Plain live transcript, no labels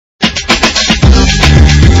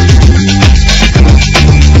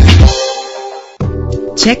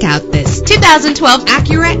Check out this 2012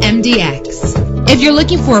 Acura MDX. If you're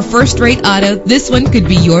looking for a first-rate auto, this one could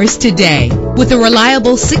be yours today. With a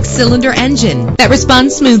reliable 6-cylinder engine that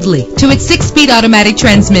responds smoothly to its 6-speed automatic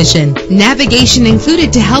transmission. Navigation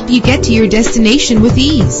included to help you get to your destination with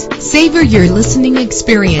ease. Savor your listening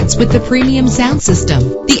experience with the premium sound system.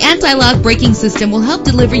 The anti-lock braking system will help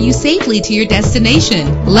deliver you safely to your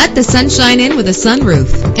destination. Let the sunshine in with a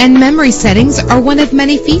sunroof. And memory settings are one of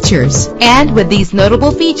many features. And with these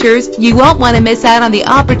notable features, you won't want to miss out on the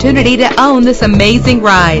opportunity to own this amazing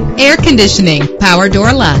ride. Air conditioning, power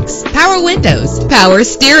door locks, power windows, power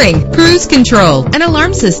steering, cruise control, an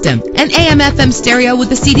alarm system, an AM/FM stereo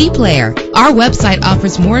with a CD player. Our website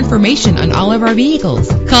offers more information on all of our vehicles.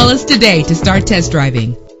 Call us today to start test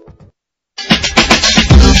driving.